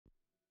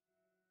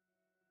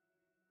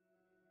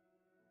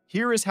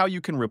Here is how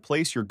you can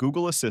replace your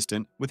Google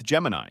Assistant with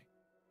Gemini.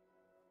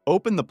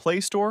 Open the Play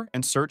Store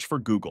and search for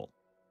Google.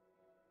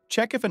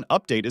 Check if an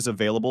update is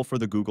available for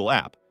the Google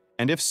app,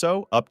 and if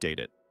so, update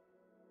it.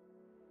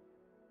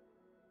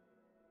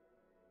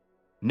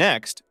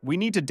 Next, we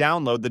need to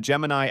download the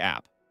Gemini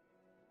app.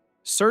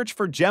 Search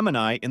for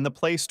Gemini in the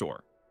Play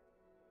Store.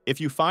 If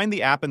you find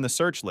the app in the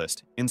search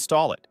list,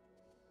 install it.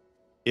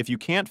 If you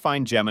can't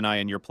find Gemini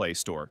in your Play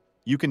Store,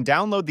 you can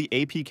download the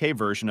APK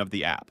version of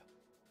the app.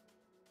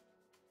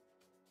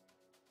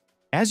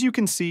 As you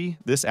can see,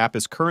 this app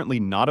is currently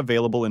not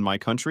available in my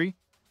country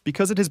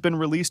because it has been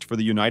released for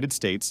the United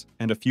States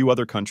and a few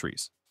other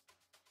countries.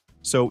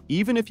 So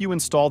even if you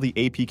install the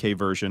APK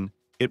version,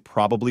 it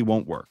probably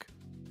won't work.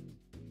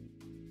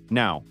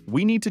 Now,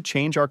 we need to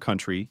change our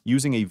country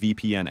using a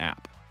VPN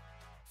app.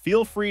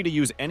 Feel free to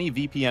use any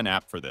VPN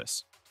app for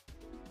this.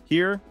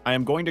 Here, I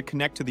am going to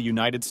connect to the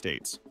United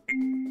States.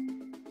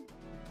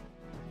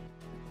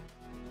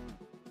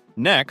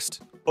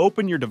 Next,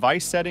 open your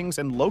device settings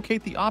and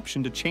locate the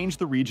option to change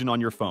the region on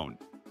your phone.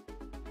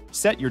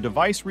 Set your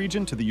device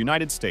region to the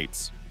United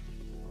States.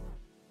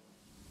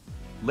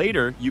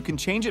 Later, you can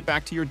change it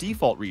back to your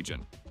default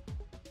region.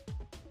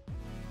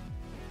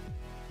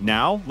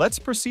 Now, let's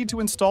proceed to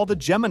install the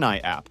Gemini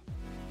app.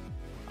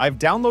 I've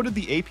downloaded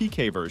the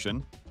APK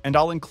version, and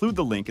I'll include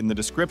the link in the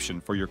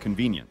description for your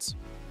convenience.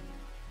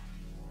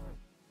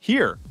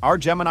 Here, our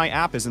Gemini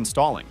app is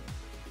installing.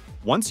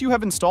 Once you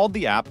have installed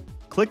the app,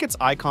 click its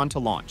icon to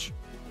launch.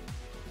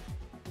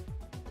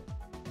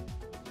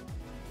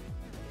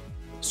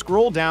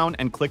 Scroll down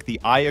and click the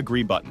I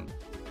agree button.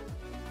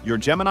 Your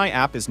Gemini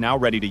app is now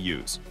ready to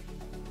use.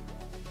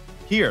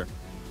 Here,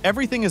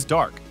 everything is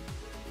dark.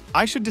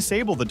 I should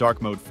disable the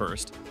dark mode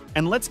first,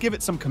 and let's give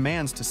it some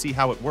commands to see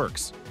how it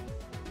works.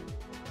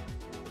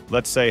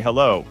 Let's say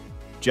hello,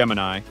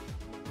 Gemini.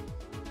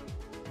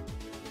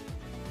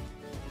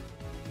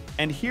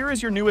 And here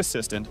is your new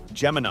assistant,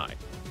 Gemini.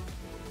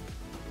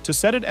 To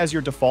set it as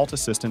your default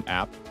assistant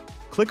app,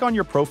 click on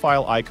your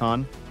profile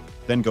icon,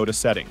 then go to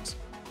Settings.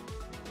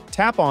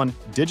 Tap on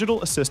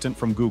Digital Assistant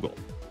from Google.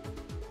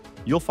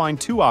 You'll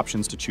find two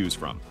options to choose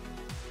from.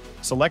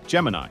 Select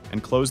Gemini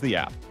and close the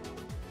app.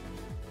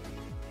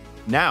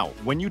 Now,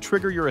 when you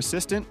trigger your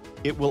assistant,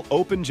 it will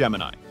open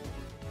Gemini.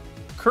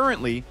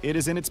 Currently, it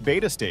is in its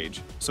beta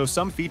stage, so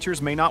some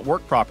features may not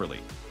work properly.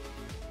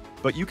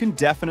 But you can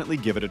definitely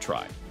give it a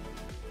try.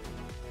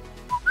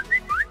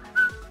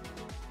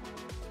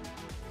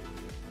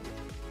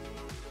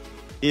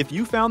 If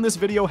you found this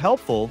video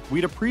helpful,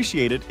 we'd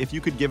appreciate it if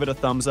you could give it a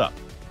thumbs up.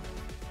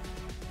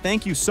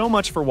 Thank you so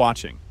much for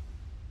watching.